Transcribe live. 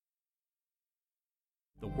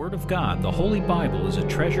The Word of God, the Holy Bible, is a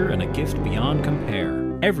treasure and a gift beyond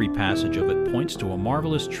compare. Every passage of it points to a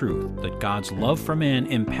marvelous truth that God's love for man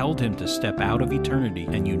impelled him to step out of eternity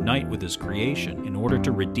and unite with his creation in order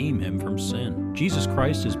to redeem him from sin. Jesus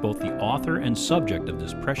Christ is both the author and subject of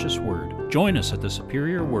this precious Word. Join us at the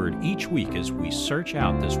Superior Word each week as we search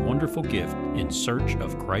out this wonderful gift in search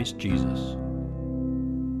of Christ Jesus.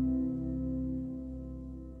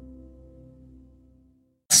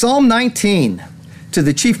 Psalm 19. To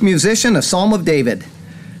the chief musician, a psalm of David.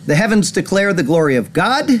 The heavens declare the glory of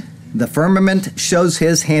God. The firmament shows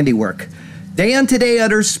his handiwork. Day unto day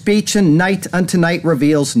utters speech, and night unto night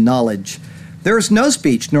reveals knowledge. There is no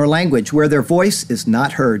speech nor language where their voice is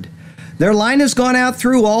not heard. Their line has gone out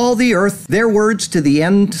through all the earth, their words to the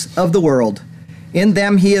ends of the world. In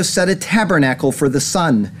them he has set a tabernacle for the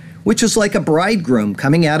sun, which is like a bridegroom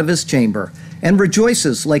coming out of his chamber, and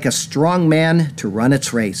rejoices like a strong man to run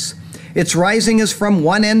its race. Its rising is from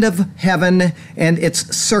one end of heaven, and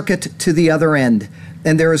its circuit to the other end,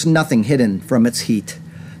 and there is nothing hidden from its heat.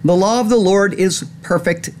 The law of the Lord is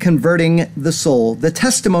perfect, converting the soul. The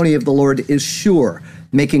testimony of the Lord is sure,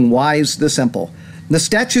 making wise the simple. The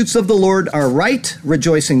statutes of the Lord are right,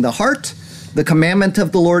 rejoicing the heart. The commandment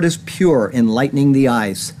of the Lord is pure, enlightening the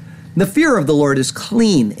eyes. The fear of the Lord is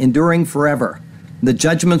clean, enduring forever. The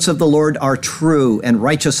judgments of the Lord are true and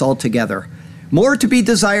righteous altogether. More to be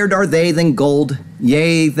desired are they than gold,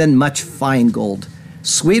 yea, than much fine gold,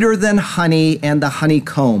 sweeter than honey and the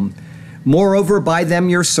honeycomb. Moreover, by them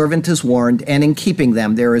your servant is warned, and in keeping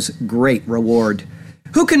them there is great reward.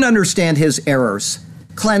 Who can understand his errors?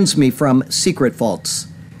 Cleanse me from secret faults.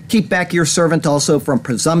 Keep back your servant also from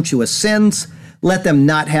presumptuous sins. Let them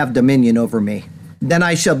not have dominion over me. Then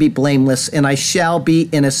I shall be blameless, and I shall be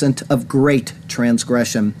innocent of great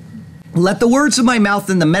transgression. Let the words of my mouth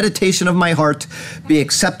and the meditation of my heart be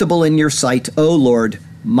acceptable in your sight, O Lord,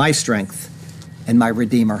 my strength and my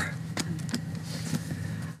Redeemer.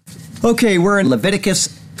 Okay, we're in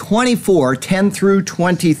Leviticus 24, 10 through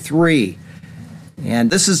 23.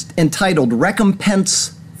 And this is entitled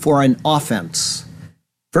Recompense for an Offense.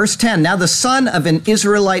 Verse 10, Now the son of an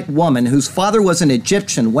Israelite woman, whose father was an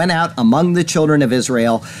Egyptian, went out among the children of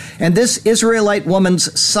Israel. And this Israelite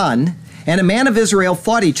woman's son and a man of Israel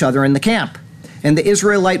fought each other in the camp. And the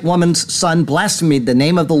Israelite woman's son blasphemed the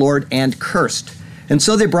name of the Lord and cursed. And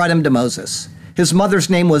so they brought him to Moses. His mother's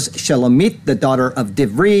name was Shelomith, the daughter of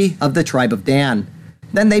Divri of the tribe of Dan.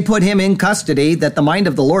 Then they put him in custody, that the mind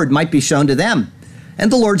of the Lord might be shown to them.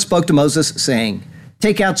 And the Lord spoke to Moses, saying,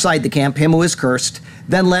 Take outside the camp him who is cursed.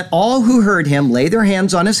 Then let all who heard him lay their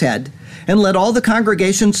hands on his head, and let all the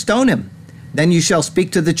congregation stone him. Then you shall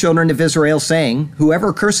speak to the children of Israel, saying,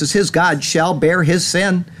 Whoever curses his God shall bear his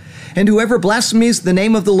sin, and whoever blasphemes the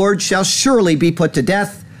name of the Lord shall surely be put to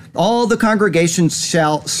death. All the congregations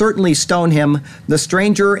shall certainly stone him, the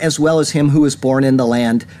stranger as well as him who is born in the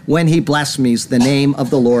land. When he blasphemes the name of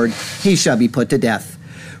the Lord, he shall be put to death.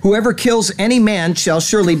 Whoever kills any man shall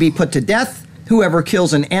surely be put to death. Whoever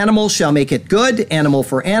kills an animal shall make it good, animal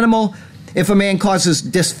for animal. If a man causes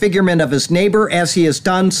disfigurement of his neighbor, as he has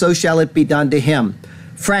done, so shall it be done to him.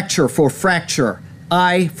 Fracture for fracture,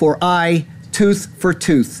 eye for eye, tooth for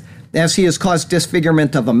tooth. As he has caused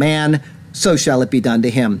disfigurement of a man, so shall it be done to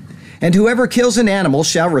him. And whoever kills an animal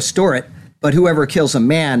shall restore it, but whoever kills a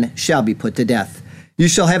man shall be put to death. You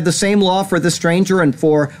shall have the same law for the stranger and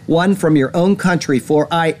for one from your own country, for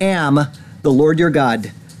I am the Lord your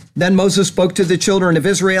God. Then Moses spoke to the children of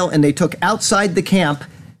Israel, and they took outside the camp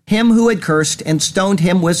him who had cursed, and stoned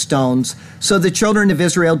him with stones. So the children of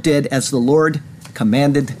Israel did as the Lord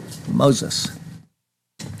commanded Moses.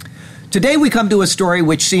 Today we come to a story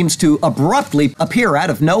which seems to abruptly appear out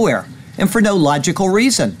of nowhere, and for no logical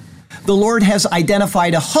reason. The Lord has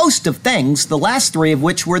identified a host of things, the last three of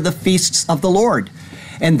which were the feasts of the Lord,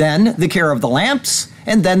 and then the care of the lamps,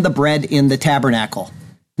 and then the bread in the tabernacle.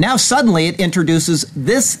 Now suddenly it introduces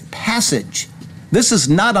this passage. This is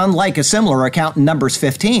not unlike a similar account in Numbers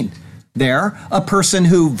 15. There, a person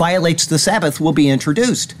who violates the Sabbath will be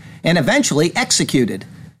introduced and eventually executed.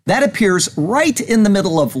 That appears right in the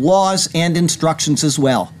middle of laws and instructions as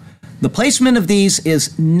well. The placement of these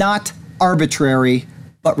is not arbitrary,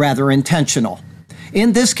 but rather intentional.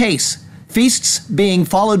 In this case, feasts being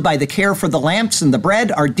followed by the care for the lamps and the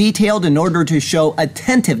bread are detailed in order to show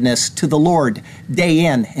attentiveness to the Lord day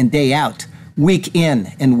in and day out, week in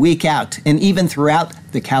and week out, and even throughout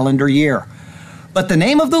the calendar year. But the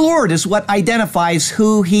name of the Lord is what identifies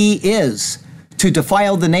who he is. To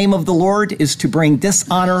defile the name of the Lord is to bring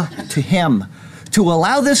dishonor to him. To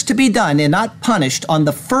allow this to be done and not punished on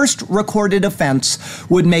the first recorded offense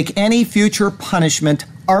would make any future punishment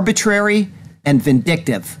arbitrary and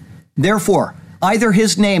vindictive. Therefore, either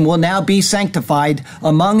his name will now be sanctified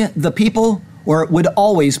among the people, or it would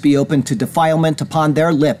always be open to defilement upon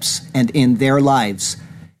their lips and in their lives.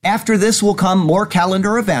 After this will come more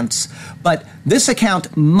calendar events, but this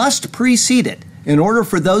account must precede it in order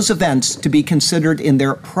for those events to be considered in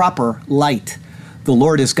their proper light. The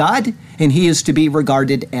Lord is God, and he is to be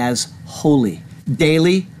regarded as holy,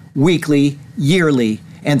 daily, weekly, yearly,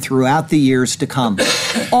 and throughout the years to come.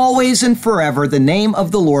 Always and forever, the name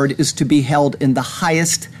of the Lord is to be held in the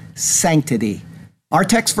highest sanctity. Our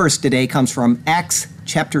text verse today comes from Acts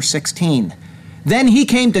chapter 16. Then he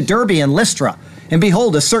came to Derbe and Lystra, and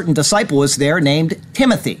behold, a certain disciple was there named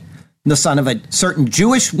Timothy, the son of a certain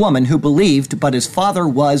Jewish woman who believed, but his father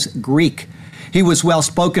was Greek. He was well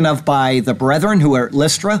spoken of by the brethren who were at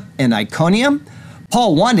Lystra and Iconium.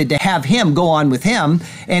 Paul wanted to have him go on with him,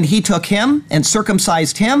 and he took him and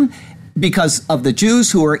circumcised him because of the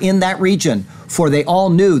Jews who were in that region, for they all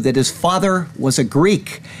knew that his father was a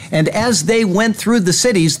Greek. And as they went through the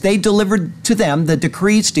cities, they delivered to them the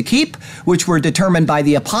decrees to keep, which were determined by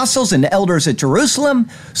the apostles and elders at Jerusalem.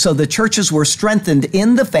 So the churches were strengthened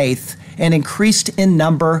in the faith and increased in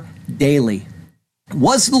number daily.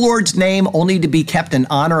 Was the Lord's name only to be kept in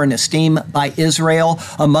honor and esteem by Israel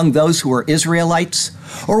among those who were Israelites?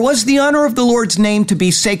 Or was the honor of the Lord's name to be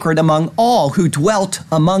sacred among all who dwelt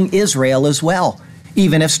among Israel as well,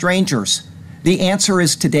 even if strangers? The answer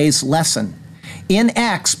is today's lesson. In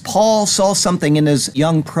Acts, Paul saw something in his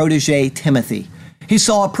young protege, Timothy. He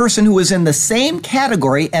saw a person who was in the same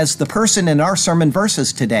category as the person in our sermon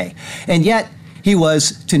verses today, and yet he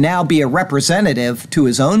was to now be a representative to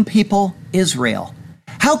his own people, Israel.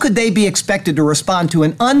 How could they be expected to respond to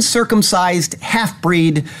an uncircumcised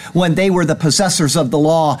half-breed when they were the possessors of the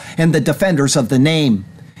law and the defenders of the name?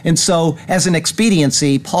 And so, as an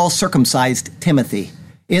expediency, Paul circumcised Timothy.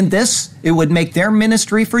 In this, it would make their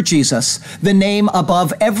ministry for Jesus, the name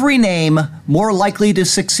above every name, more likely to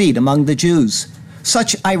succeed among the Jews.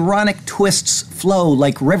 Such ironic twists flow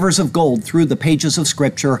like rivers of gold through the pages of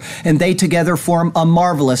Scripture, and they together form a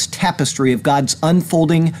marvelous tapestry of God's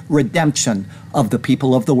unfolding redemption of the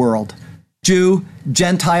people of the world. Jew,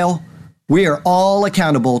 Gentile, we are all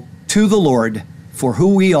accountable to the Lord for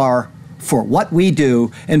who we are, for what we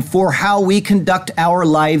do, and for how we conduct our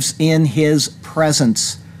lives in His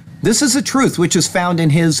presence. This is a truth which is found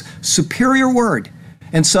in His superior word.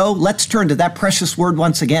 And so let's turn to that precious word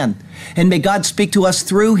once again. And may God speak to us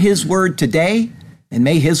through His word today, and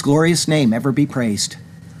may His glorious name ever be praised.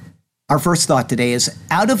 Our first thought today is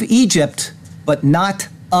out of Egypt, but not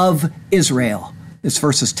of Israel. It's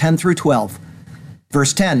verses 10 through 12.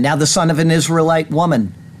 Verse 10, now the son of an Israelite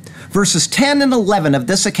woman. Verses 10 and 11 of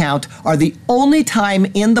this account are the only time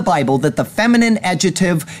in the Bible that the feminine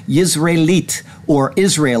adjective Yisraelit or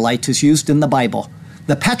Israelite is used in the Bible.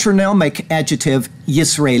 The patronymic adjective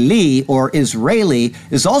Yisraeli or Israeli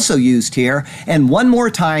is also used here, and one more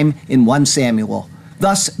time in 1 Samuel.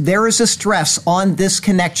 Thus, there is a stress on this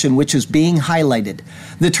connection which is being highlighted.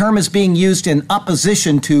 The term is being used in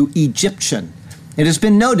opposition to Egyptian. It has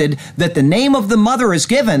been noted that the name of the mother is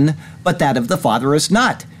given, but that of the father is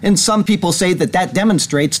not. And some people say that that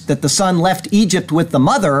demonstrates that the son left Egypt with the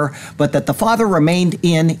mother, but that the father remained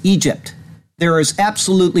in Egypt. There is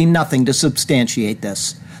absolutely nothing to substantiate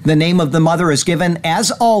this. The name of the mother is given,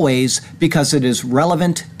 as always, because it is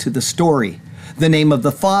relevant to the story. The name of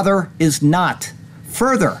the father is not.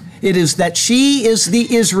 Further, it is that she is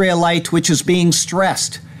the Israelite which is being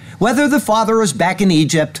stressed. Whether the father is back in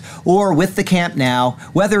Egypt or with the camp now,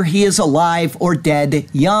 whether he is alive or dead,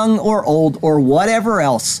 young or old, or whatever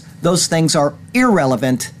else, those things are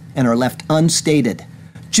irrelevant and are left unstated.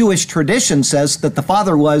 Jewish tradition says that the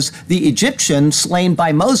father was the Egyptian slain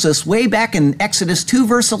by Moses way back in Exodus 2,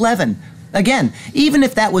 verse 11. Again, even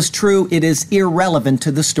if that was true, it is irrelevant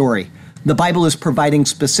to the story. The Bible is providing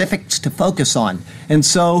specifics to focus on, and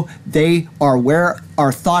so they are where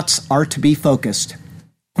our thoughts are to be focused.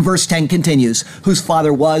 Verse 10 continues, whose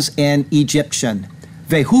father was an Egyptian.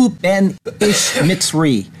 Vehu ben Ish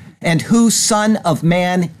Mitzri, and whose son of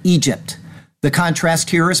man Egypt. The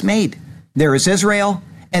contrast here is made. There is Israel,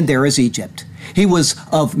 and there is Egypt. He was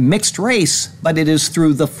of mixed race, but it is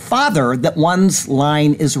through the father that one's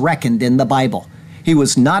line is reckoned in the Bible. He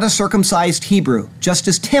was not a circumcised Hebrew, just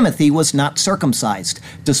as Timothy was not circumcised,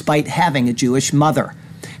 despite having a Jewish mother.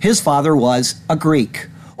 His father was a Greek.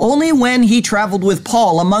 Only when he traveled with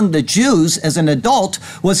Paul among the Jews as an adult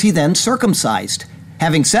was he then circumcised.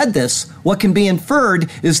 Having said this, what can be inferred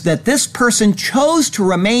is that this person chose to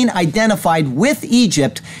remain identified with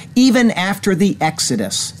Egypt even after the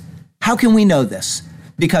Exodus. How can we know this?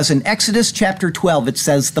 because in Exodus chapter 12 it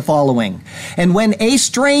says the following, "And when a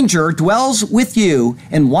stranger dwells with you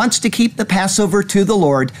and wants to keep the Passover to the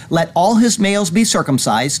Lord, let all his males be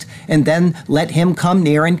circumcised, and then let him come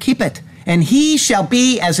near and keep it. And he shall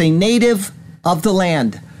be as a native of the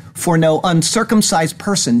land, for no uncircumcised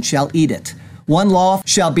person shall eat it. One law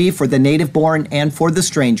shall be for the native born and for the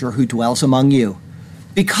stranger who dwells among you."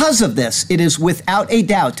 Because of this, it is without a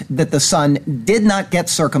doubt that the son did not get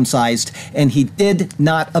circumcised and he did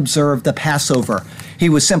not observe the Passover. He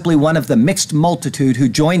was simply one of the mixed multitude who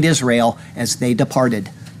joined Israel as they departed.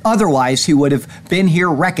 Otherwise, he would have been here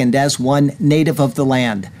reckoned as one native of the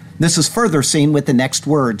land. This is further seen with the next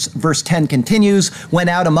words. Verse 10 continues, "Went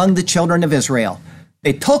out among the children of Israel."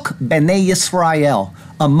 Betok Bnei Yisrael,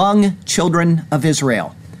 among children of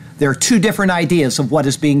Israel. There are two different ideas of what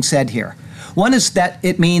is being said here. One is that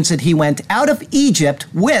it means that he went out of Egypt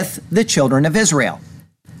with the children of Israel.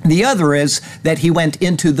 The other is that he went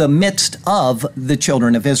into the midst of the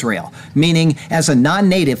children of Israel, meaning as a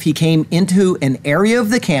non-native, he came into an area of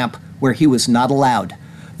the camp where he was not allowed.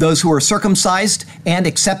 Those who were circumcised and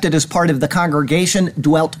accepted as part of the congregation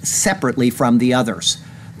dwelt separately from the others.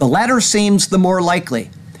 The latter seems the more likely.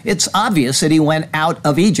 It's obvious that he went out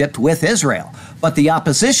of Egypt with Israel, but the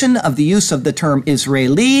opposition of the use of the term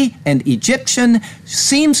Israeli and Egyptian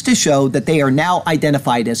seems to show that they are now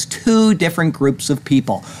identified as two different groups of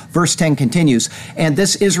people. Verse 10 continues, "And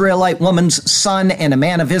this Israelite woman's son and a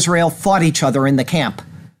man of Israel fought each other in the camp."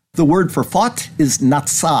 The word for fought is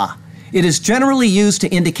natsah. It is generally used to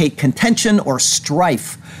indicate contention or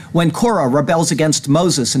strife. When Korah rebels against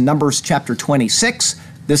Moses in Numbers chapter 26,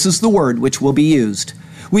 this is the word which will be used.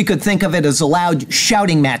 We could think of it as a loud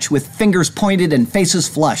shouting match with fingers pointed and faces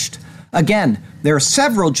flushed. Again, there are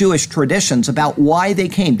several Jewish traditions about why they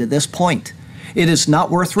came to this point. It is not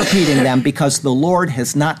worth repeating them because the Lord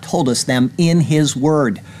has not told us them in His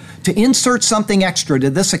Word. To insert something extra to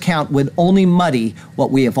this account would only muddy what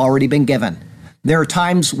we have already been given. There are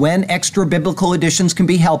times when extra biblical additions can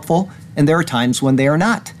be helpful, and there are times when they are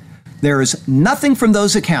not. There is nothing from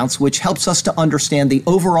those accounts which helps us to understand the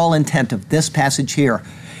overall intent of this passage here.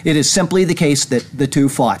 It is simply the case that the two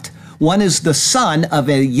fought. One is the son of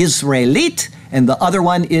a Yisraelite, and the other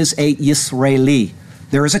one is a Yisraeli.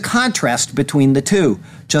 There is a contrast between the two,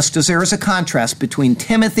 just as there is a contrast between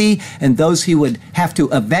Timothy and those he would have to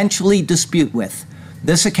eventually dispute with.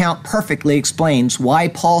 This account perfectly explains why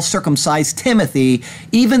Paul circumcised Timothy,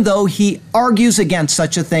 even though he argues against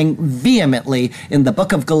such a thing vehemently in the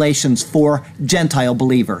book of Galatians for Gentile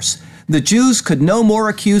believers. The Jews could no more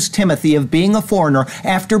accuse Timothy of being a foreigner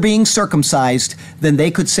after being circumcised than they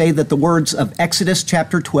could say that the words of Exodus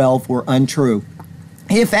chapter 12 were untrue.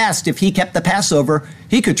 If asked if he kept the Passover,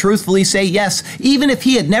 he could truthfully say yes, even if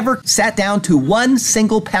he had never sat down to one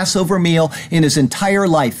single Passover meal in his entire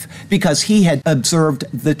life, because he had observed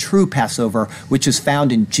the true Passover, which is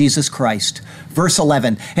found in Jesus Christ. Verse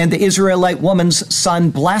 11, "And the Israelite woman's son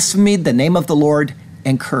blasphemed the name of the Lord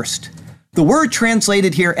and cursed." The word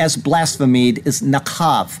translated here as blasphemed is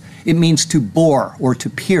nakav. It means to bore or to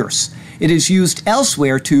pierce. It is used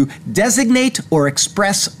elsewhere to designate or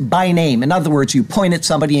express by name. In other words, you point at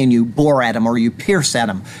somebody and you bore at them or you pierce at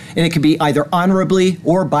them. And it can be either honorably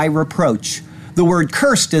or by reproach. The word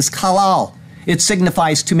cursed is kalal. It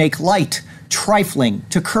signifies to make light, trifling,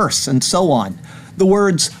 to curse, and so on. The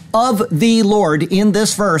words of the Lord in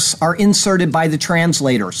this verse are inserted by the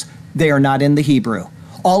translators. They are not in the Hebrew.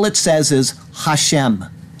 All it says is Hashem,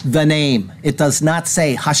 the name. It does not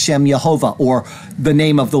say Hashem Yehovah or the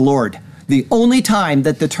name of the Lord. The only time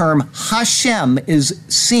that the term Hashem is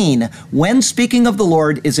seen when speaking of the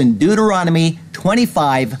Lord is in Deuteronomy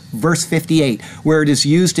 25, verse 58, where it is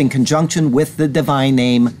used in conjunction with the divine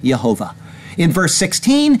name Yehovah. In verse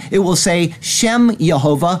 16, it will say Shem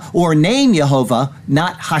Yehovah or name Yehovah,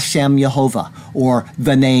 not Hashem Yehovah or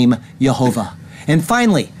the name Yehovah. And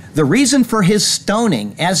finally, the reason for his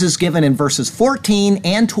stoning, as is given in verses 14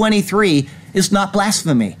 and 23, is not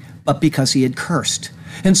blasphemy, but because he had cursed.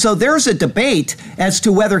 And so there's a debate as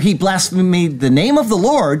to whether he blasphemed the name of the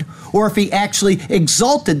Lord or if he actually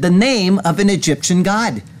exalted the name of an Egyptian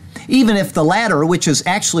god. Even if the latter, which is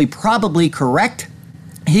actually probably correct,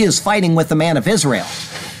 he is fighting with the man of Israel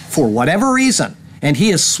for whatever reason, and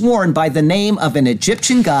he is sworn by the name of an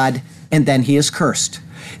Egyptian god, and then he is cursed.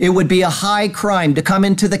 It would be a high crime to come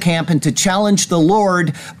into the camp and to challenge the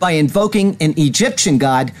Lord by invoking an Egyptian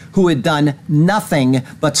god who had done nothing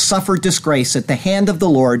but suffer disgrace at the hand of the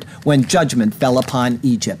Lord when judgment fell upon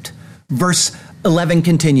Egypt. Verse 11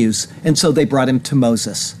 continues, "And so they brought him to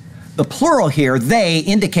Moses." The plural here, they,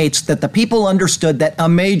 indicates that the people understood that a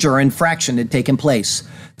major infraction had taken place.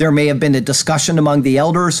 There may have been a discussion among the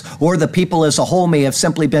elders, or the people as a whole may have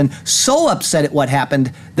simply been so upset at what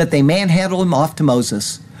happened that they manhandled him off to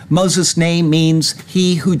Moses. Moses' name means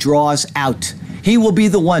he who draws out. He will be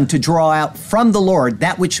the one to draw out from the Lord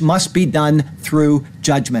that which must be done through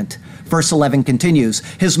judgment. Verse 11 continues,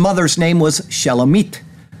 his mother's name was Shelomit.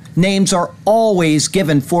 Names are always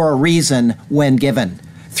given for a reason when given.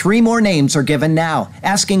 3 more names are given now,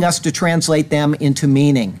 asking us to translate them into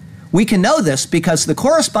meaning. We can know this because the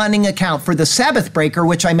corresponding account for the Sabbath breaker,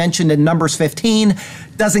 which I mentioned in Numbers 15,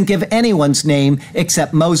 doesn't give anyone's name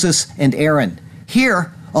except Moses and Aaron.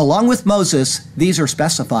 Here, along with Moses, these are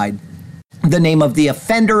specified. The name of the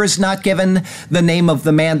offender is not given. The name of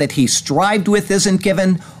the man that he strived with isn't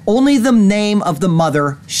given. Only the name of the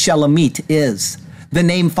mother, Shelomit, is. The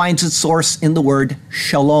name finds its source in the word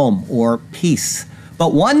shalom, or peace.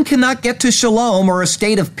 But one cannot get to shalom, or a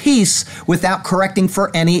state of peace, without correcting for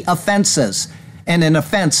any offenses. And an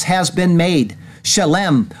offense has been made.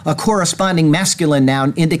 Shalem, a corresponding masculine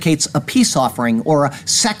noun, indicates a peace offering or a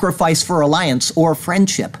sacrifice for alliance or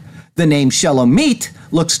friendship. The name Shelomit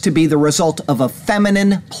looks to be the result of a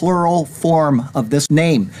feminine plural form of this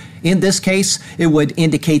name. In this case, it would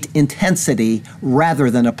indicate intensity rather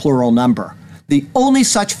than a plural number. The only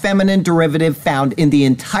such feminine derivative found in the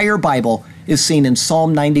entire Bible is seen in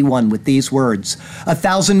Psalm 91 with these words,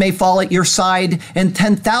 1,000 may fall at your side and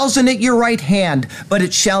 10,000 at your right hand, but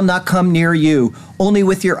it shall not come near you. Only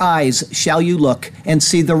with your eyes shall you look and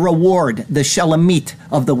see the reward, the Shelomit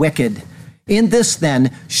of the wicked. In this then,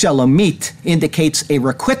 Shelomit indicates a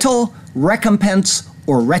requital, recompense,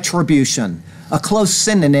 or retribution. A close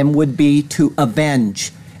synonym would be to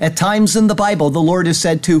avenge. At times in the Bible, the Lord is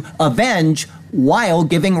said to avenge while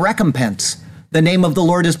giving recompense. The name of the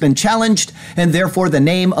Lord has been challenged, and therefore the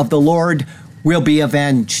name of the Lord will be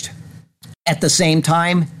avenged. At the same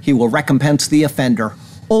time, he will recompense the offender.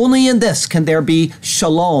 Only in this can there be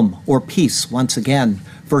shalom, or peace, once again.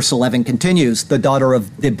 Verse 11 continues, the daughter of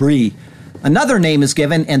Dibri. Another name is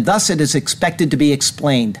given, and thus it is expected to be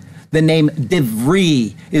explained. The name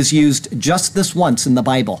Divri is used just this once in the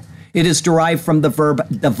Bible. It is derived from the verb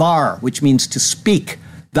davar, which means to speak.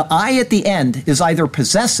 The I at the end is either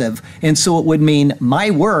possessive, and so it would mean my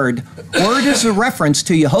word, or it is a reference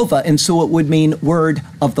to Jehovah, and so it would mean word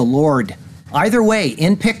of the Lord. Either way,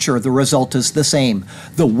 in picture, the result is the same.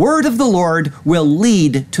 The word of the Lord will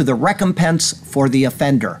lead to the recompense for the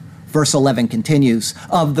offender. Verse 11 continues,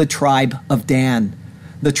 of the tribe of Dan.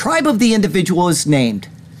 The tribe of the individual is named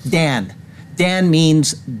Dan. Dan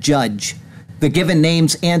means judge. The given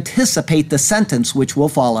names anticipate the sentence which will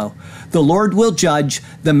follow. The Lord will judge,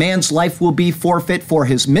 the man's life will be forfeit for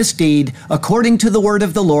his misdeed, according to the word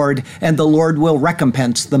of the Lord, and the Lord will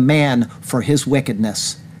recompense the man for his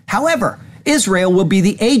wickedness. However, Israel will be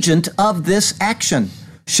the agent of this action.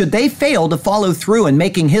 Should they fail to follow through in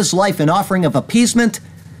making his life an offering of appeasement,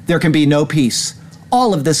 there can be no peace.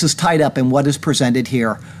 All of this is tied up in what is presented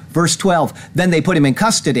here. Verse 12, then they put him in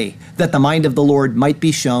custody, that the mind of the Lord might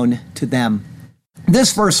be shown to them.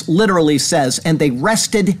 This verse literally says, and they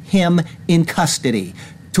rested him in custody,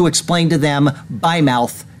 to explain to them by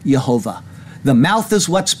mouth Jehovah. The mouth is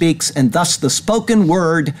what speaks, and thus the spoken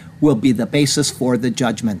word will be the basis for the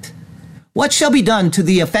judgment. What shall be done to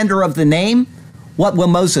the offender of the name? What will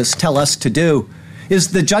Moses tell us to do?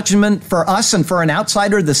 Is the judgment for us and for an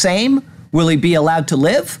outsider the same? Will he be allowed to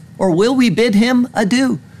live, or will we bid him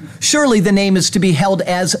adieu? Surely the name is to be held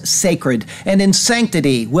as sacred, and in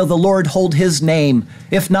sanctity will the Lord hold his name.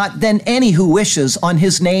 If not, then any who wishes on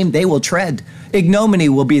his name they will tread. Ignominy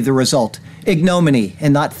will be the result, ignominy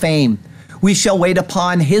and not fame. We shall wait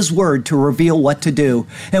upon his word to reveal what to do,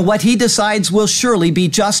 and what he decides will surely be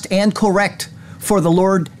just and correct. For the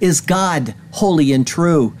Lord is God, holy and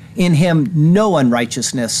true. In him no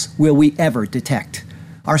unrighteousness will we ever detect.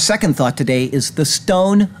 Our second thought today is the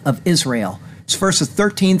stone of Israel. It's verses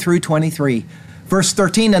 13 through 23. Verse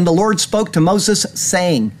 13, and the Lord spoke to Moses,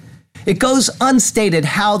 saying, it goes unstated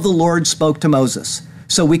how the Lord spoke to Moses.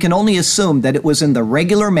 So we can only assume that it was in the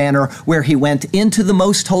regular manner where he went into the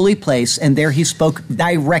most holy place, and there he spoke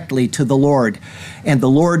directly to the Lord. And the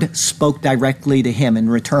Lord spoke directly to him in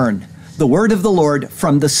return. The word of the Lord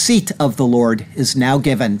from the seat of the Lord is now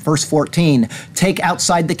given. Verse 14, take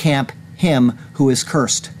outside the camp him who is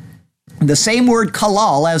cursed. The same word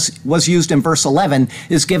kalal as was used in verse 11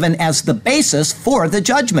 is given as the basis for the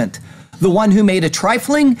judgment. The one who made a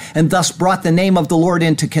trifling and thus brought the name of the Lord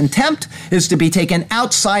into contempt is to be taken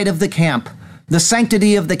outside of the camp. The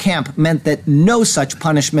sanctity of the camp meant that no such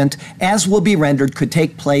punishment as will be rendered could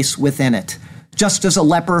take place within it. Just as a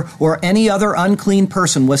leper or any other unclean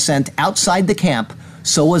person was sent outside the camp,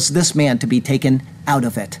 so was this man to be taken out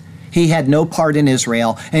of it. He had no part in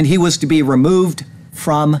Israel, and he was to be removed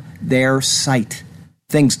from their sight.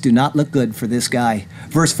 Things do not look good for this guy.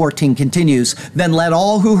 Verse 14 continues, "Then let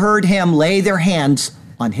all who heard him lay their hands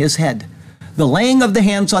on his head." The laying of the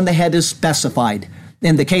hands on the head is specified.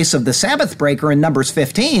 In the case of the Sabbath breaker in Numbers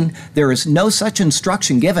 15, there is no such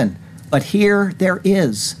instruction given, but here there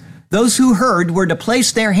is. Those who heard were to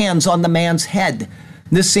place their hands on the man's head.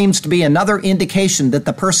 This seems to be another indication that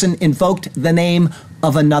the person invoked the name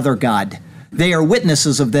of another god. They are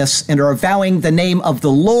witnesses of this and are avowing the name of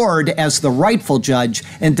the Lord as the rightful judge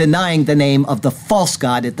and denying the name of the false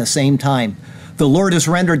god at the same time. The Lord has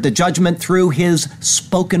rendered the judgment through his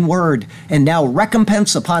spoken word, and now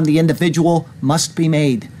recompense upon the individual must be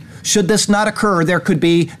made. Should this not occur, there could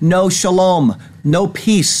be no shalom, no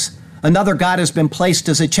peace. Another god has been placed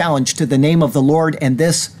as a challenge to the name of the Lord, and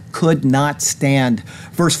this could not stand.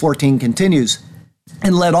 Verse 14 continues,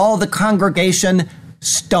 "And let all the congregation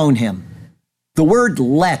stone him." The word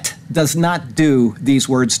 "let" does not do these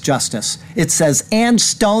words justice. It says, "and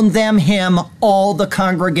stone them him, all the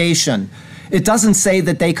congregation." It doesn't say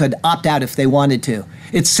that they could opt out if they wanted to.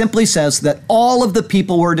 It simply says that all of the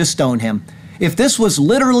people were to stone him. If this was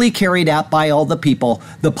literally carried out by all the people,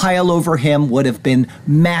 the pile over him would have been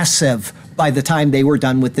massive by the time they were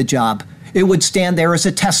done with the job. It would stand there as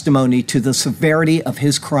a testimony to the severity of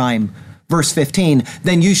his crime. Verse 15,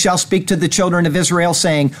 "Then you shall speak to the children of Israel,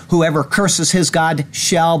 saying, whoever curses his God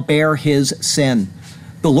shall bear his sin."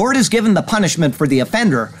 The Lord has given the punishment for the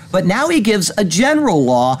offender, but now he gives a general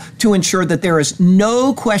law to ensure that there is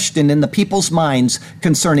no question in the people's minds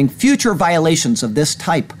concerning future violations of this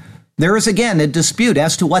type. There is again a dispute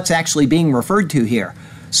as to what's actually being referred to here.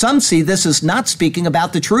 Some see this as not speaking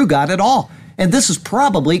about the true God at all, and this is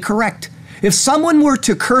probably correct. If someone were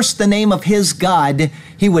to curse the name of his God,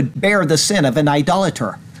 he would bear the sin of an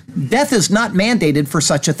idolater. Death is not mandated for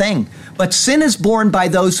such a thing, but sin is borne by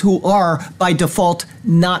those who are, by default,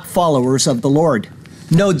 not followers of the Lord.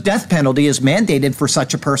 No death penalty is mandated for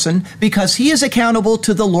such a person because he is accountable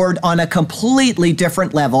to the Lord on a completely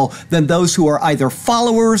different level than those who are either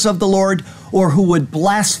followers of the Lord or who would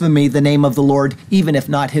blaspheme the name of the Lord, even if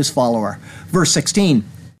not his follower. Verse 16,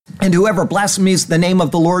 "And whoever blasphemes the name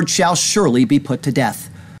of the Lord shall surely be put to death.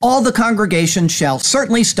 All the congregation shall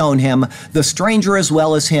certainly stone him, the stranger as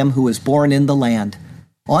well as him who is born in the land."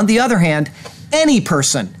 On the other hand,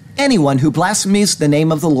 anyone who blasphemes the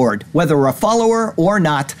name of the Lord, whether a follower or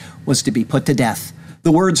not, was to be put to death.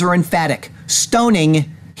 The words are emphatic. Stoning,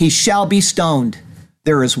 he shall be stoned.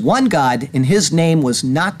 There is one God, and his name was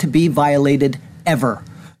not to be violated ever.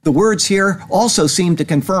 The words here also seem to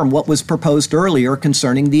confirm what was proposed earlier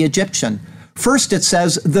concerning the Egyptian. First, it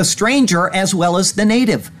says the stranger as well as the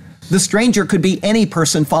native. The stranger could be any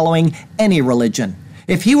person following any religion.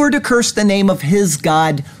 If he were to curse the name of his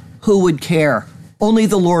God, who would care? Only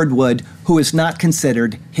the Lord would, who is not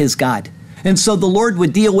considered his God. And so the Lord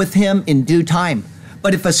would deal with him in due time.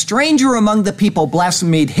 But if a stranger among the people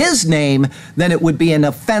blasphemed his name, then it would be an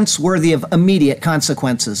offense worthy of immediate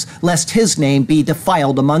consequences, lest his name be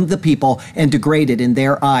defiled among the people and degraded in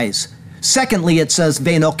their eyes. Secondly, it says,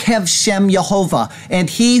 "Ve'nokev Shem Yehovah," and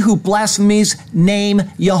he who blasphemes name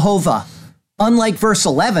Yehovah. Unlike verse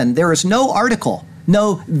 11, there is no article,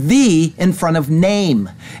 no "the" in front of name.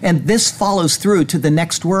 And this follows through to the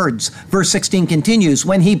next words. Verse 16 continues,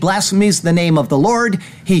 "When he blasphemes the name of the Lord,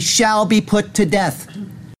 he shall be put to death."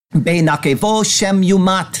 Be'nakevo Shem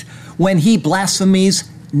Yumat, when he blasphemes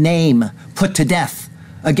name, put to death.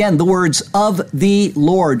 Again, the words "of the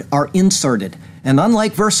Lord" are inserted. And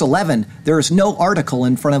unlike verse 11, there is no article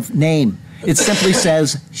in front of name. It simply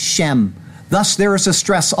says Shem. Thus there is a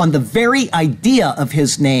stress on the very idea of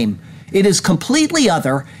his name. It is completely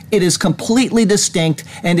other, it is completely distinct,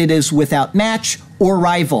 and it is without match or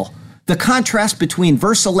rival. The contrast between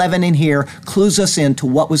verse 11 and here clues us into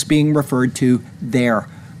what was being referred to there.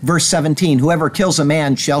 Verse 17, "Whoever kills a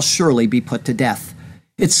man shall surely be put to death."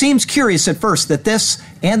 It seems curious at first that this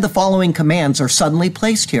and the following commands are suddenly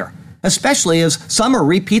placed here, especially as some are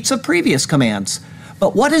repeats of previous commands.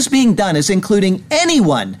 But what is being done is including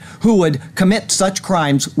anyone who would commit such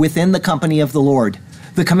crimes within the company of the Lord.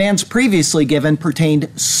 The commands previously given pertained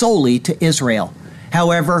solely to Israel.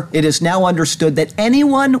 However, it is now understood that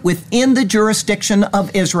anyone within the jurisdiction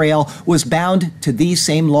of Israel was bound to these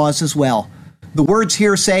same laws as well. The words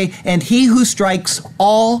here say, "and he who strikes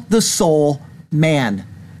all the soul man."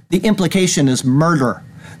 The implication is murder.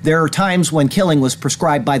 There are times when killing was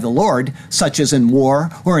prescribed by the Lord, such as in war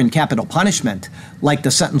or in capital punishment, like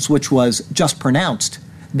the sentence which was just pronounced.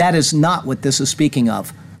 That is not what this is speaking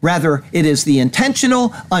of. Rather, it is the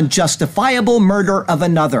intentional, unjustifiable murder of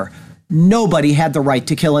another. Nobody had the right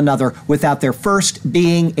to kill another without there first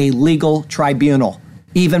being a legal tribunal,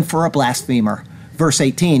 even for a blasphemer. Verse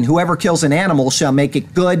 18, whoever kills an animal shall make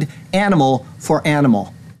it good animal for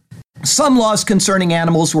animal. Some laws concerning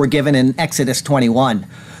animals were given in Exodus 21.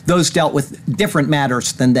 Those dealt with different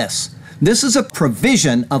matters than this. This is a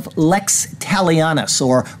provision of lex talionis,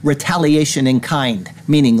 or retaliation in kind,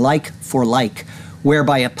 meaning like for like,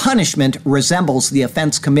 whereby a punishment resembles the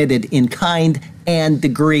offense committed in kind and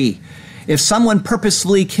degree. If someone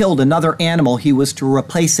purposefully killed another animal, he was to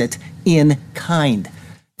replace it in kind.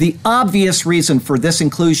 The obvious reason for this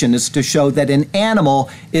inclusion is to show that an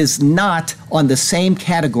animal is not on the same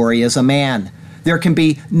category as a man. There can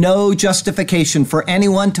be no justification for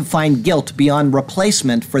anyone to find guilt beyond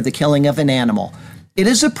replacement for the killing of an animal. It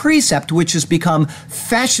is a precept which has become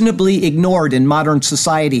fashionably ignored in modern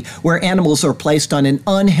society, where animals are placed on an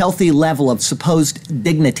unhealthy level of supposed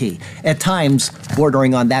dignity, at times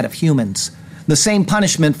bordering on that of humans. The same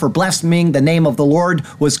punishment for blaspheming the name of the Lord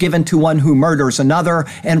was given to one who murders another,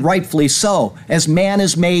 and rightfully so, as man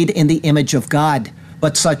is made in the image of God.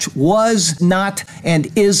 But such was not and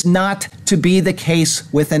is not to be the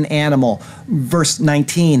case with an animal. Verse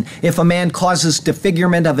 19, if a man causes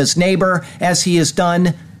disfigurement of his neighbor, as he has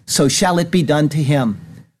done, so shall it be done to him.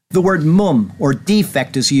 The word mum, or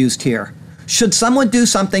defect, is used here. Should someone do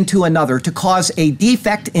something to another to cause a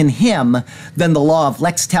defect in him, then the law of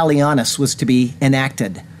lex talionis was to be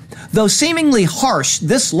enacted. Though seemingly harsh,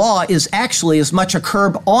 this law is actually as much a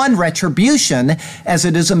curb on retribution as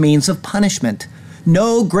it is a means of punishment.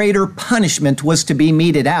 No greater punishment was to be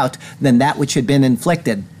meted out than that which had been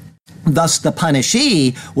inflicted. Thus, the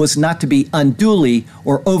punishee was not to be unduly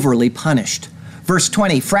or overly punished. Verse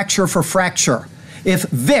 20, fracture for fracture. If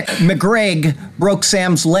Vic McGregor broke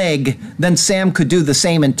Sam's leg, then Sam could do the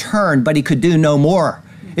same in turn, but he could do no more.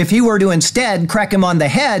 If he were to instead crack him on the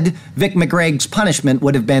head, Vic McGregor's punishment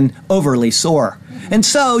would have been overly sore. And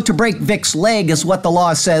so, to break Vic's leg is what the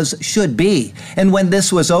law says should be. And when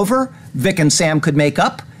this was over, Vic and Sam could make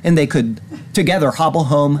up, and they could together hobble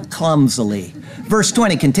home clumsily. Verse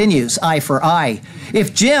 20 continues, eye for eye.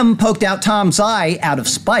 If Jim poked out Tom's eye out of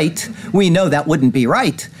spite, we know that wouldn't be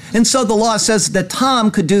right. And so the law says that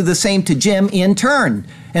Tom could do the same to Jim in turn.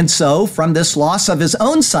 And so, from this loss of his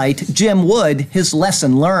own sight, Jim would his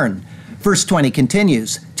lesson learn. Verse 20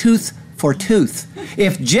 continues, tooth for tooth.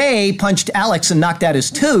 If Jay punched Alex and knocked out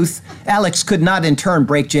his tooth, Alex could not in turn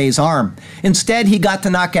break Jay's arm. Instead, he got to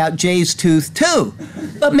knock out Jay's tooth too.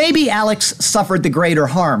 But maybe Alex suffered the greater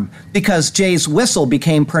harm because Jay's whistle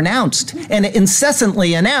became pronounced and it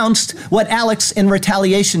incessantly announced what Alex, in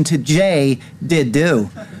retaliation to Jay, did do.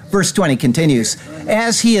 Verse 20 continues,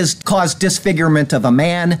 as he has caused disfigurement of a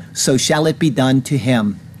man, so shall it be done to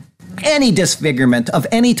him. Any disfigurement of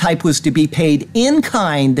any type was to be paid in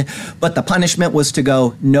kind, but the punishment was to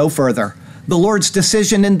go no further. The Lord's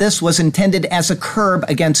decision in this was intended as a curb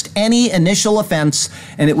against any initial offense,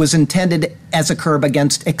 and it was intended as a curb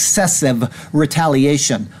against excessive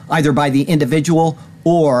retaliation, either by the individual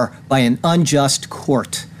or by an unjust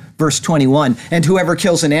court. Verse 21, and whoever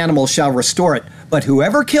kills an animal shall restore it, but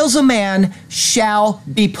whoever kills a man shall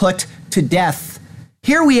be put to death.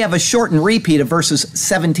 Here we have a shortened repeat of verses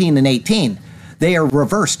 17 and 18. They are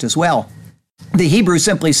reversed as well. The Hebrew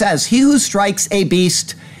simply says, he who strikes a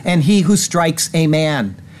beast and he who strikes a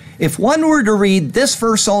man. If one were to read this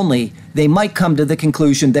verse only, they might come to the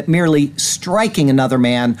conclusion that merely striking another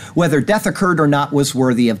man, whether death occurred or not, was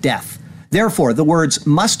worthy of death. Therefore, the words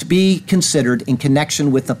must be considered in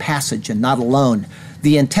connection with the passage and not alone.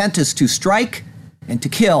 The intent is to strike and to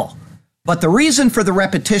kill. But the reason for the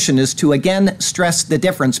repetition is to again stress the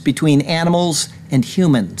difference between animals and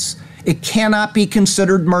humans. It cannot be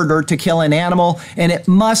considered murder to kill an animal, and it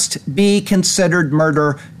must be considered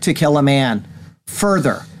murder to kill a man.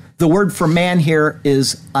 Further, the word for man here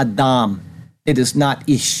is Adam. It is not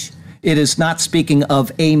Ish. It is not speaking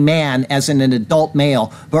of a man as in an adult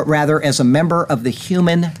male, but rather as a member of the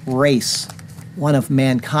human race, one of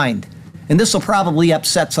mankind. And this will probably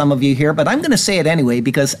upset some of you here, but I'm going to say it anyway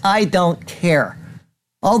because I don't care.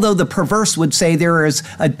 Although the perverse would say there is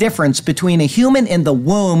a difference between a human in the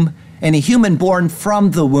womb and a human born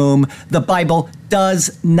from the womb, the Bible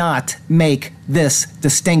does not make this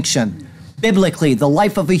distinction. Biblically, the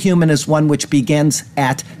life of a human is one which begins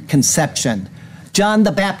at conception. John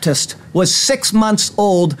the Baptist was 6 months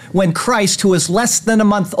old when Christ, who was less than a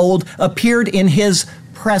month old, appeared in his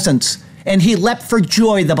presence. And he leapt for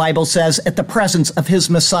joy, the Bible says, at the presence of his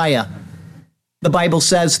Messiah. The Bible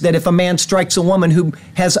says that if a man strikes a woman who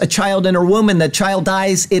has a child in her womb and the child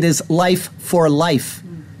dies, it is life for life.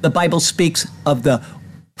 The Bible speaks of the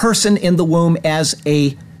person in the womb as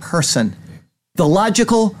a person. The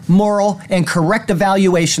logical, moral, and correct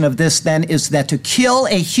evaluation of this then is that to kill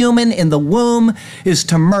a human in the womb is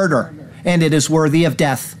to murder, and it is worthy of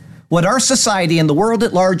death. What our society and the world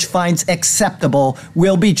at large finds acceptable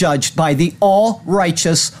will be judged by the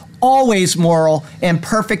all-righteous, always moral, and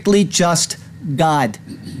perfectly just God.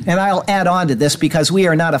 And I'll add on to this because we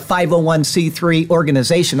are not a 501c3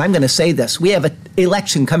 organization. I'm going to say this. We have an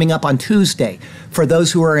election coming up on Tuesday for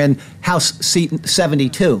those who are in House Seat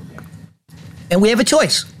 72. And we have a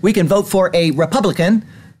choice. We can vote for a Republican,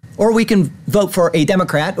 or we can vote for a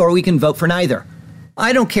Democrat, or we can vote for neither.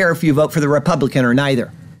 I don't care if you vote for the Republican or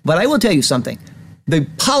neither. But I will tell you something. The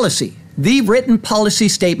policy, the written policy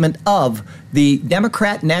statement of the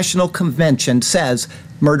Democrat National Convention says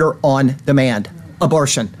murder on demand,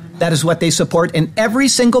 abortion. That is what they support. And every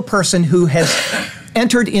single person who has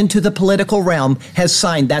entered into the political realm has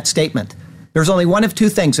signed that statement. There's only one of two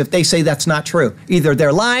things if they say that's not true. Either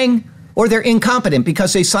they're lying or they're incompetent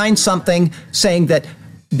because they signed something saying that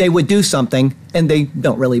they would do something and they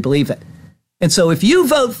don't really believe it. And so if you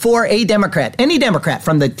vote for a Democrat, any Democrat,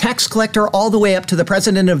 from the tax collector all the way up to the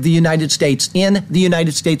President of the United States in the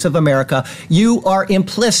United States of America, you are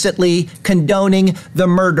implicitly condoning the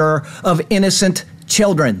murder of innocent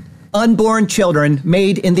children, unborn children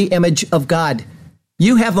made in the image of God.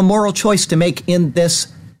 You have a moral choice to make in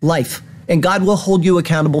this life, and God will hold you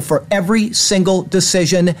accountable for every single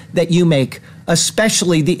decision that you make,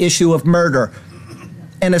 especially the issue of murder.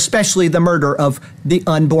 And especially the murder of the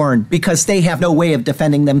unborn, because they have no way of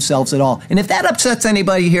defending themselves at all. And if that upsets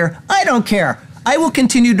anybody here, I don't care. I will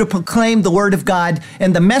continue to proclaim the word of God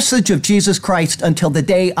and the message of Jesus Christ until the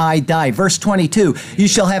day I die. Verse 22, you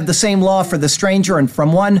shall have the same law for the stranger and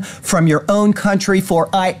from one from your own country, for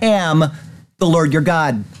I am the Lord your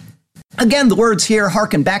God. Again, the words here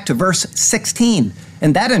hearken back to verse 16.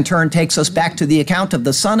 And that in turn takes us back to the account of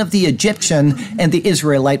the son of the Egyptian and the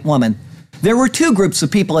Israelite woman. There were two groups of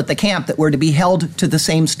people at the camp that were to be held to the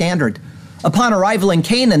same standard. Upon arrival in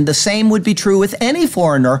Canaan, the same would be true with any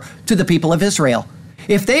foreigner to the people of Israel.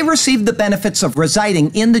 If they received the benefits of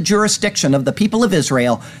residing in the jurisdiction of the people of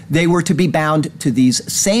Israel, they were to be bound to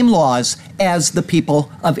these same laws as the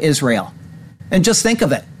people of Israel. And just think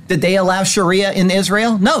of it. Did they allow Sharia in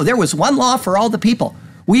Israel? No, there was one law for all the people.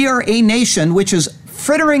 We are a nation which is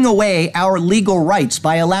frittering away our legal rights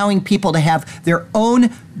by allowing people to have their own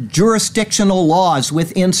jurisdictional laws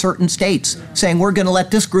within certain states, saying we're going to let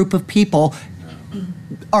this group of people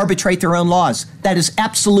arbitrate their own laws. That is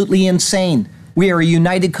absolutely insane. We are a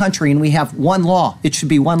united country and we have one law. It should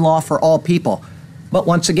be one law for all people. But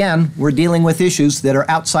once again, we're dealing with issues that are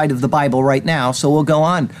outside of the Bible right now, so we'll go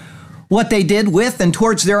on. What they did with and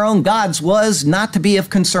towards their own gods was not to be of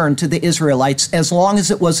concern to the Israelites as long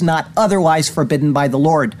as it was not otherwise forbidden by the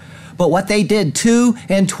Lord. But what they did to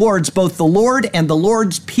and towards both the Lord and the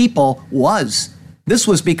Lord's people was. This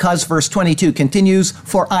was because verse 22 continues,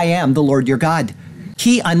 for I am the Lord your God.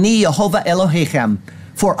 Ki ani Yehovah Elohechem,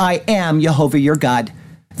 for I am Jehovah your God.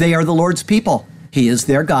 They are the Lord's people. He is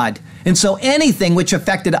their God. And so anything which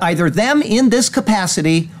affected either them in this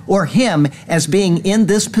capacity or him as being in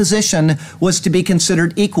this position was to be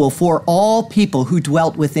considered equal for all people who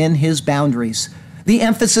dwelt within his boundaries. The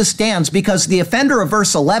emphasis stands because the offender of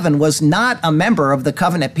verse 11 was not a member of the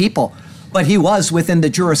covenant people, but he was within the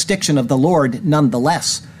jurisdiction of the Lord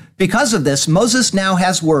nonetheless. Because of this, Moses now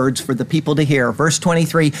has words for the people to hear. Verse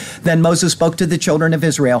 23, then Moses spoke to the children of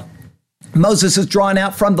Israel. Moses has drawn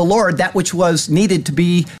out from the Lord that which was needed to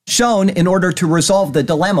be shown in order to resolve the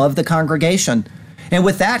dilemma of the congregation. And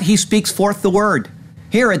with that, he speaks forth the word.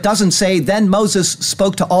 Here it doesn't say, then Moses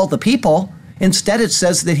spoke to all the people. Instead, it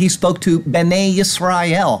says that he spoke to Bnei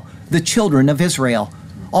Yisrael, the children of Israel.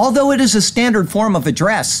 Although it is a standard form of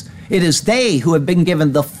address, it is they who have been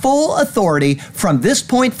given the full authority from this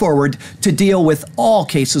point forward to deal with all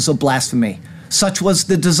cases of blasphemy. Such was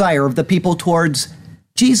the desire of the people towards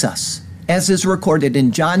Jesus, as is recorded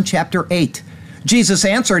in John chapter 8. Jesus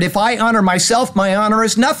answered, if I honor myself, my honor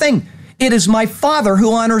is nothing. It is my Father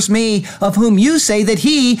who honors me, of whom you say that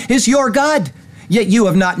he is your God. Yet you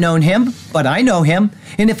have not known him, but I know him.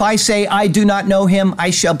 And if I say I do not know him,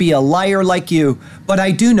 I shall be a liar like you. But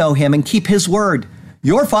I do know him and keep his word.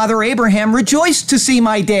 Your father Abraham rejoiced to see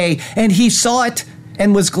my day, and he saw it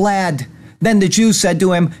and was glad. Then the Jews said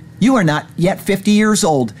to him, you are not yet 50 years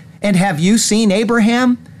old, and have you seen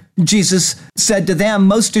Abraham? Jesus said to them,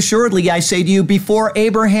 most assuredly I say to you, before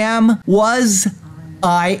Abraham was,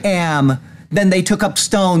 I am. Then they took up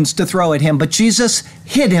stones to throw at him, but Jesus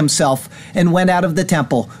hid himself and went out of the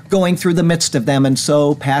temple, going through the midst of them, and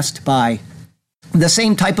so passed by. The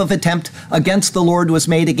same type of attempt against the Lord was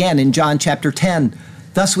made again in John chapter 10.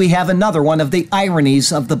 Thus we have another one of the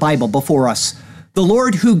ironies of the Bible before us. The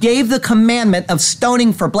Lord who gave the commandment of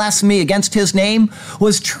stoning for blasphemy against his name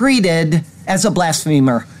was treated as a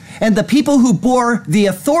blasphemer. And the people who bore the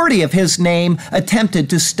authority of his name attempted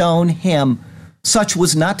to stone him. Such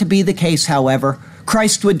was not to be the case, however.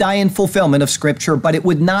 Christ would die in fulfillment of Scripture, but it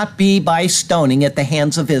would not be by stoning at the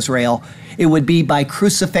hands of Israel. It would be by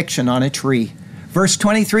crucifixion on a tree. Verse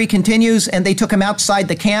 23 continues, and they took him outside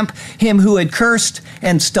the camp, him who had cursed,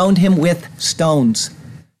 and stoned him with stones.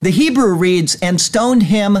 The Hebrew reads, and stoned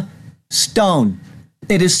him stone.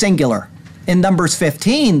 It is singular. In Numbers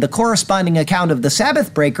 15, the corresponding account of the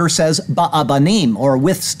Sabbath breaker says ba'abanim, or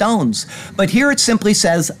with stones. But here it simply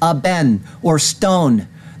says aben, or stone.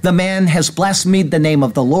 The man has blasphemed the name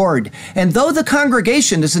of the Lord. And though the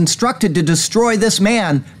congregation is instructed to destroy this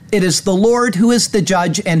man, it is the Lord who is the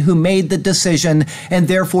judge and who made the decision, and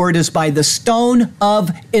therefore it is by the stone of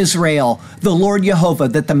Israel, the Lord Jehovah,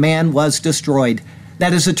 that the man was destroyed.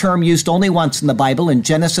 That is a term used only once in the Bible, in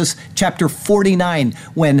Genesis chapter 49,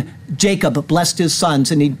 when Jacob blessed his sons,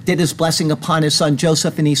 and he did his blessing upon his son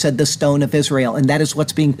Joseph, and he said, the stone of Israel. And that is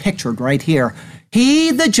what's being pictured right here. He,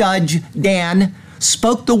 the judge, Dan,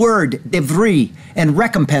 spoke the word, devri, and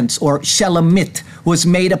recompense, or shelamit, was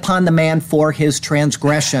made upon the man for his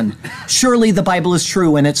transgression. Surely the Bible is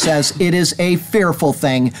true when it says it is a fearful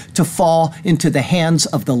thing to fall into the hands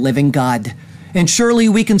of the living God. And surely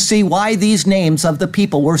we can see why these names of the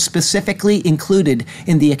people were specifically included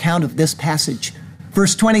in the account of this passage.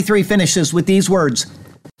 Verse 23 finishes with these words,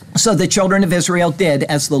 so the children of Israel did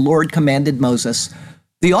as the Lord commanded Moses.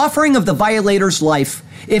 The offering of the violator's life,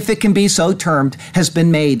 if it can be so termed, has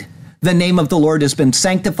been made. The name of the Lord has been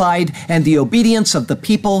sanctified, and the obedience of the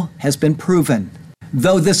people has been proven.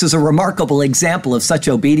 Though this is a remarkable example of such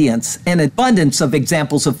obedience, an abundance of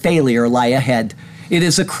examples of failure lie ahead. It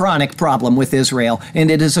is a chronic problem with Israel, and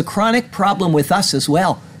it is a chronic problem with us as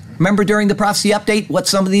well. Remember during the prophecy update what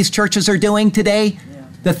some of these churches are doing today? Yeah.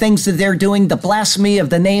 The things that they're doing, the blasphemy of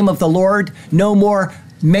the name of the Lord, no more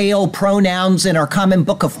male pronouns in our common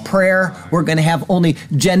book of prayer. We're going to have only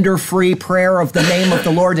gender-free prayer of the name of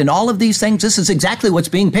the Lord, and all of these things. This is exactly what's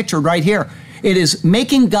being pictured right here. It is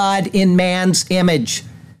making God in man's image.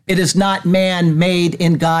 It is not man made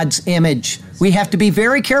in God's image. We have to be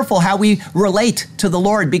very careful how we relate to the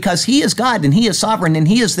Lord, because he is God and he is sovereign and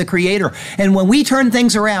he is the creator. And when we turn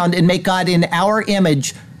things around and make God in our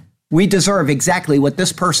image, we deserve exactly what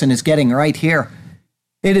this person is getting right here.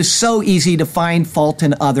 It is so easy to find fault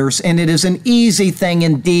in others, and it is an easy thing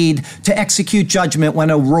indeed to execute judgment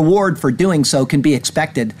when a reward for doing so can be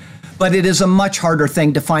expected. But it is a much harder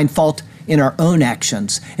thing to find fault in our own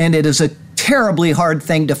actions, and it is a terribly hard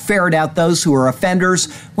thing to ferret out those who are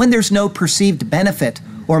offenders when there's no perceived benefit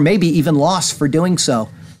or maybe even loss for doing so.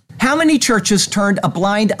 How many churches turned a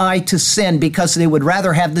blind eye to sin because they would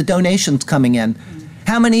rather have the donations coming in?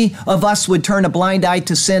 How many of us would turn a blind eye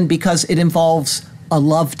to sin because it involves a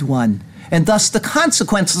loved one? And thus the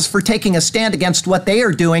consequences for taking a stand against what they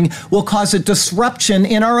are doing will cause a disruption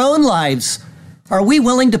in our own lives. Are we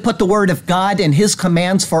willing to put the word of God and his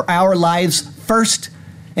commands for our lives first?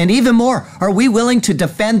 And even more, are we willing to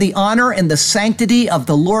defend the honor and the sanctity of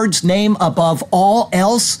the Lord's name above all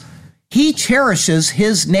else? He cherishes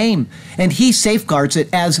his name, and he safeguards it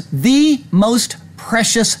as the most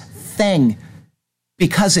precious thing,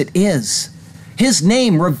 because it is. His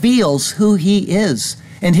name reveals who he is,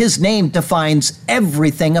 and his name defines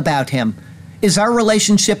everything about him. Is our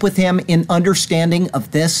relationship with him in understanding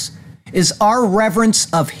of this? Is our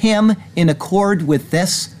reverence of him in accord with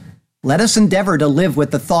this? Let us endeavor to live with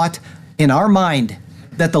the thought in our mind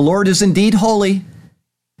that the Lord is indeed holy,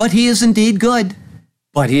 but he is indeed good,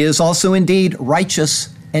 but he is also indeed righteous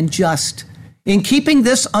and just. In keeping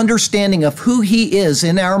this understanding of who he is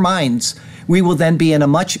in our minds, we will then be in a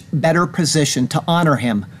much better position to honor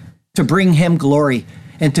him, to bring him glory,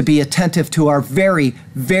 and to be attentive to our very,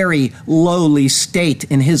 very lowly state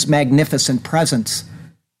in his magnificent presence.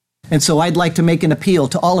 And so I'd like to make an appeal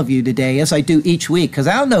to all of you today, as I do each week, because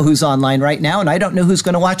I don't know who's online right now, and I don't know who's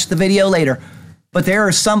going to watch the video later. But there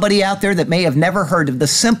is somebody out there that may have never heard of the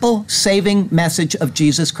simple saving message of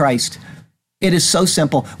Jesus Christ. It is so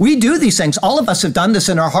simple. We do these things. All of us have done this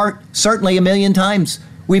in our heart, certainly a million times.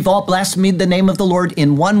 We've all blasphemed the name of the Lord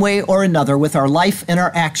in one way or another with our life and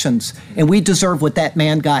our actions, and we deserve what that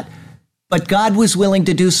man got. But God was willing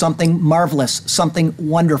to do something marvelous, something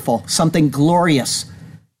wonderful, something glorious,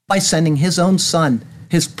 by sending his own son,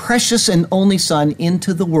 his precious and only son,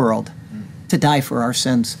 into the world to die for our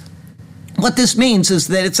sins. What this means is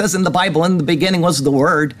that it says in the Bible, in the beginning was the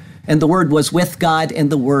Word, and the Word was with God, and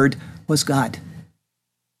the Word was God.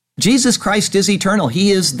 Jesus Christ is eternal.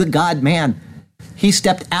 He is the God-man. He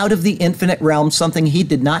stepped out of the infinite realm, something he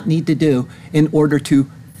did not need to do in order to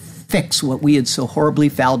fix what we had so horribly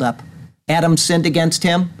fouled up. Adam sinned against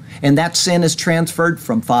him, and that sin is transferred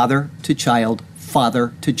from father to child,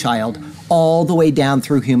 all the way down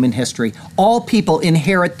through human history. All people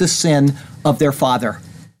inherit the sin of their father.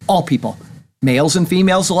 All people, males and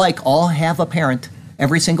females alike, all have a parent,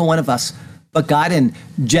 every single one of us. But God in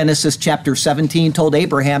Genesis chapter 17 told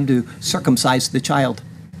Abraham to circumcise the child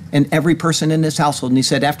and every person in his household. And he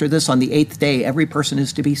said, after this, on the 8th day, every person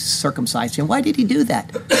is to be circumcised. And why did he do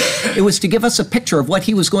that? It was to give us a picture of what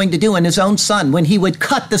he was going to do in his own son when he would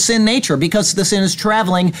cut the sin nature, because the sin is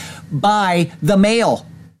traveling by the male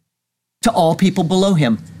to all people below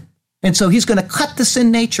him. And so he's going to cut the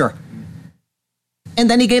sin nature. And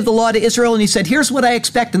then he gave the law to Israel, and he said, here's what I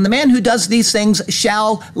expect. And the man who does these things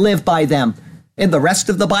shall live by them. And the rest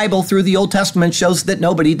of the Bible through the Old Testament shows that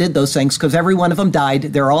nobody did those things, because every one of them died.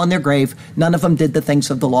 They're all in their grave. None of them did the things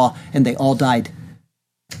of the law, and they all died.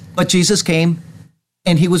 But Jesus came,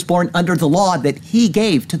 and he was born under the law that he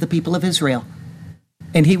gave to the people of Israel.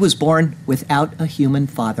 And he was born without a human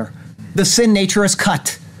father. The sin nature is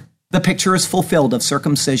cut. The picture is fulfilled of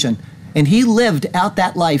circumcision. And he lived out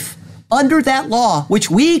that life under that law,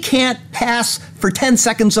 which we can't pass for 10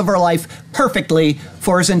 seconds of our life perfectly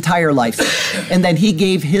for his entire life. And then he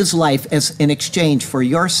gave his life as an exchange for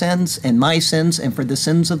your sins and my sins and for the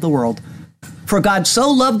sins of the world. For God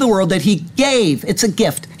so loved the world that he gave, it's a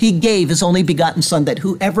gift, he gave his only begotten Son, that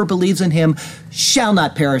whoever believes in him shall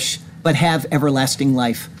not perish, but have everlasting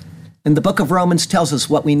life. And the book of Romans tells us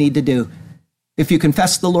what we need to do. If you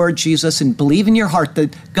confess the Lord Jesus and believe in your heart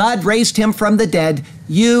that God raised him from the dead,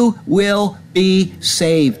 you will be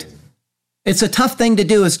saved. It's a tough thing to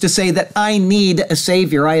do, is to say that I need a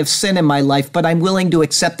Savior. I have sin in my life, but I'm willing to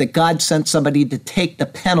accept that God sent somebody to take the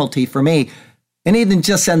penalty for me. And he didn't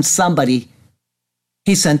just send somebody.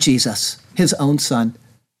 He sent Jesus, his own Son.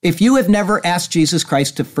 If you have never asked Jesus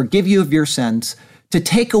Christ to forgive you of your sins, to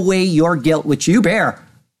take away your guilt, which you bear,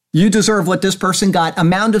 you deserve what this person got, a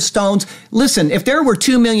mound of stones. Listen, if there were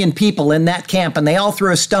 2 million people in that camp and they all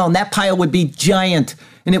threw a stone, that pile would be giant,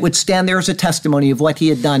 and it would stand there as a testimony of what he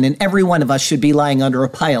had done. And every one of us should be lying under a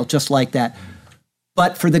pile just like that.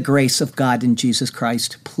 But for the grace of God in Jesus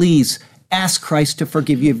Christ, please ask Christ to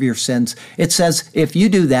forgive you of your sins. It says, if you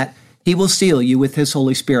do that, he will seal you with his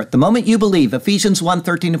Holy Spirit. The moment you believe, Ephesians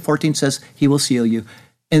 1:13 and 14 says, he will seal you.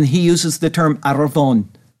 And he uses the term aravon,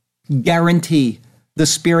 guarantee. The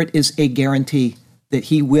Spirit is a guarantee that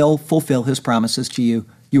he will fulfill his promises to you.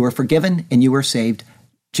 You are forgiven and you are saved.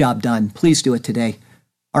 Job done. Please do it today.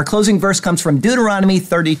 Our closing verse comes from Deuteronomy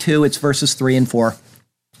 32. It's verses 3 and 4.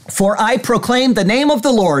 For I proclaim the name of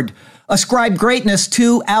the Lord. Ascribe greatness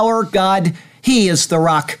to our God. He is the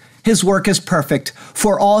rock. His work is perfect.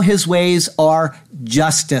 For all his ways are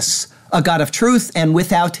justice. A God of truth and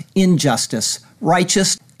without injustice.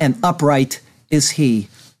 Righteous and upright is he.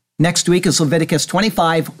 Next week is Leviticus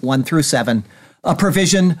 25, 1 through 7, a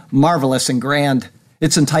provision marvelous and grand.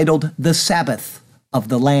 It's entitled The Sabbath of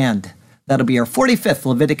the Land. That'll be our 45th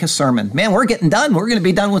Leviticus sermon. Man, we're getting done. We're going to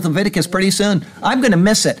be done with Leviticus pretty soon. I'm going to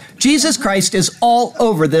miss it. Jesus Christ is all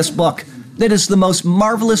over this book. That is the most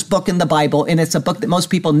marvelous book in the Bible, and it's a book that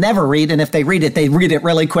most people never read, and if they read it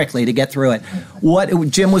really quickly to get through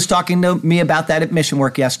it. Jim was talking to me about that at Mission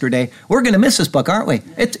Work yesterday. We're going to miss this book, aren't we?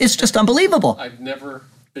 It's just unbelievable. I've never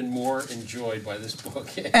been more enjoyed by this book.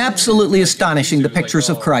 Absolutely astonishing, the pictures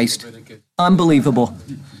of Christ. Unbelievable.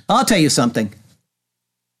 I'll tell you something.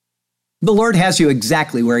 The Lord has you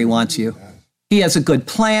exactly where he wants you. He has a good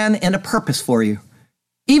plan and a purpose for you.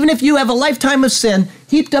 Even if you have a lifetime of sin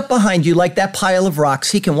heaped up behind you like that pile of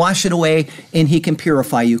rocks, he can wash it away and he can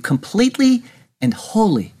purify you completely and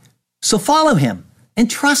wholly. So follow him and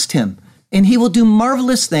trust him, and he will do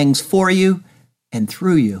marvelous things for you and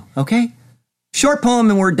through you, okay? Short poem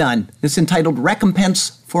and we're done. It's entitled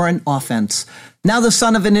Recompense for an Offense. Now the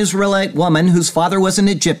son of an Israelite woman whose father was an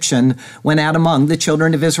Egyptian went out among the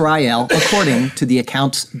children of Israel according to the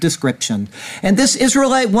account's description. And this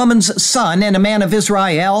Israelite woman's son and a man of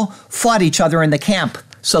Israel fought each other in the camp.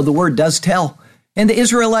 So the word does tell. And the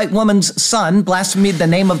Israelite woman's son blasphemed the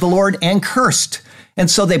name of the Lord and cursed. And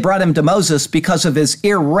so they brought him to Moses because of his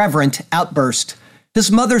irreverent outburst. His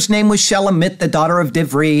mother's name was Shelamith, the daughter of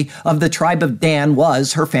Divri, of the tribe of Dan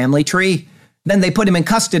was her family tree. Then they put him in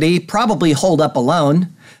custody, probably holed up alone,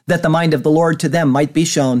 that the mind of the Lord to them might be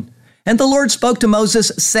shown. And the Lord spoke to Moses,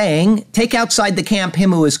 saying, take outside the camp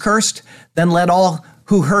him who is cursed, then let all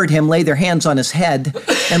who heard him lay their hands on his head,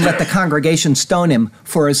 and let the congregation stone him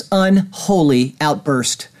for his unholy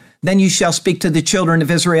outburst. Then you shall speak to the children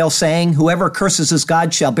of Israel, saying, whoever curses his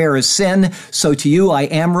God shall bear his sin, so to you I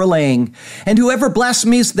am relaying. And whoever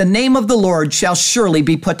blasphemes the name of the Lord shall surely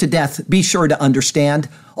be put to death. Be sure to understand.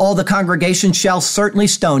 All the congregation shall certainly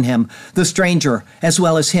stone him, the stranger, as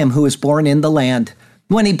well as him who is born in the land.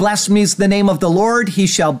 When he blasphemes the name of the Lord, he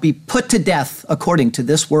shall be put to death according to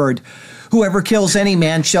this word. Whoever kills any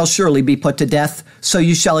man shall surely be put to death, so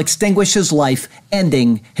you shall extinguish his life,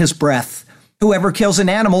 ending his breath. Whoever kills an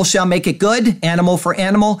animal shall make it good, animal for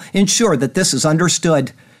animal. Ensure that this is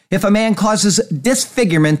understood. If a man causes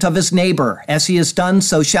disfigurement of his neighbor, as he has done,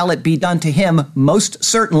 so shall it be done to him, most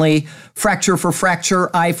certainly. Fracture for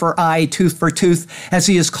fracture, eye for eye, tooth for tooth. As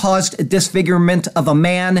he has caused disfigurement of a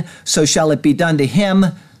man, so shall it be done to him,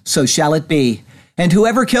 so shall it be. And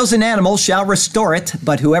whoever kills an animal shall restore it,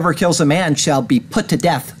 but whoever kills a man shall be put to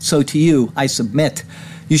death. So to you I submit.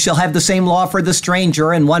 You shall have the same law for the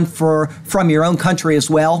stranger, and one from your own country as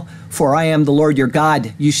well. For I am the Lord your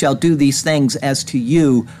God. You shall do these things as to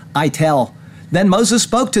you I tell. Then Moses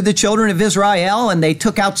spoke to the children of Israel, and they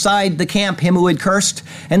took outside the camp him who had cursed,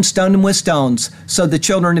 and stoned him with stones. So the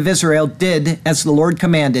children of Israel did as the Lord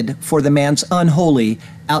commanded for the man's unholy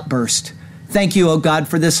outburst. Thank you, O God,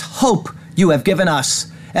 for this hope you have given us.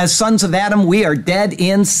 As sons of Adam, we are dead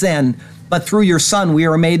in sin. But through your Son, we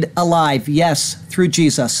are made alive. Yes, through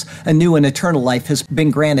Jesus, a new and eternal life has been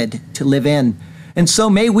granted to live in. And so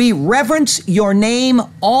may we reverence your name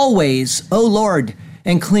always, O Lord,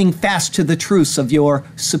 and cling fast to the truths of your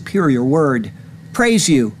superior word. Praise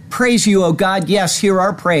you, O God. Yes, hear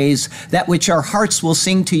our praise, that which our hearts will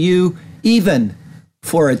sing to you, even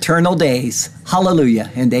for eternal days. Hallelujah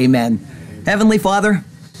and amen. Heavenly Father,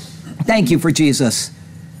 thank you for Jesus.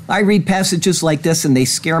 I read passages like this and they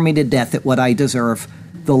scare me to death at what I deserve.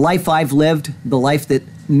 The life I've lived, the life that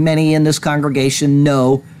many in this congregation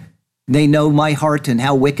know, they know my heart and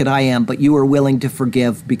how wicked I am, but you are willing to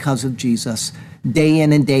forgive because of Jesus. Day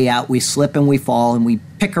in and day out, we slip and we fall and we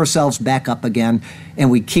pick ourselves back up again,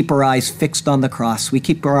 and we keep our eyes fixed on the cross. We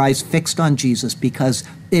keep our eyes fixed on Jesus because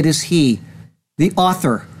it is he, the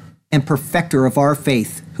author and perfecter of our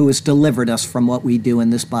faith, who has delivered us from what we do in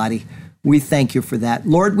this body. We thank you for that.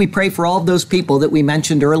 Lord, we pray for all of those people that we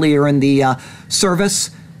mentioned earlier in the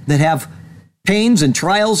service that have pains and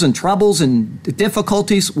trials and troubles and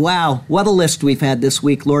difficulties. Wow, what a list we've had this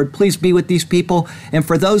week, Lord. Please be with these people. And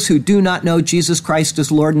for those who do not know Jesus Christ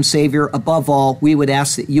as Lord and Savior, above all, we would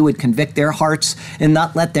ask that you would convict their hearts and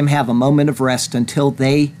not let them have a moment of rest until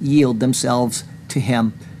they yield themselves to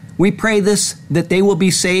him. We pray this, that they will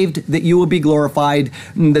be saved, that you will be glorified,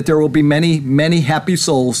 and that there will be many, many happy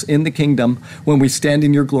souls in the kingdom when we stand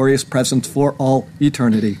in your glorious presence for all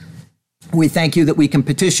eternity. We thank you that we can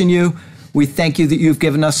petition you. We thank you that you've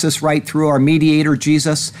given us this right through our mediator,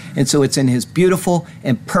 Jesus. And so it's in his beautiful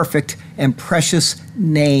and perfect and precious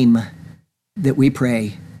name that we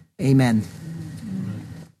pray. Amen.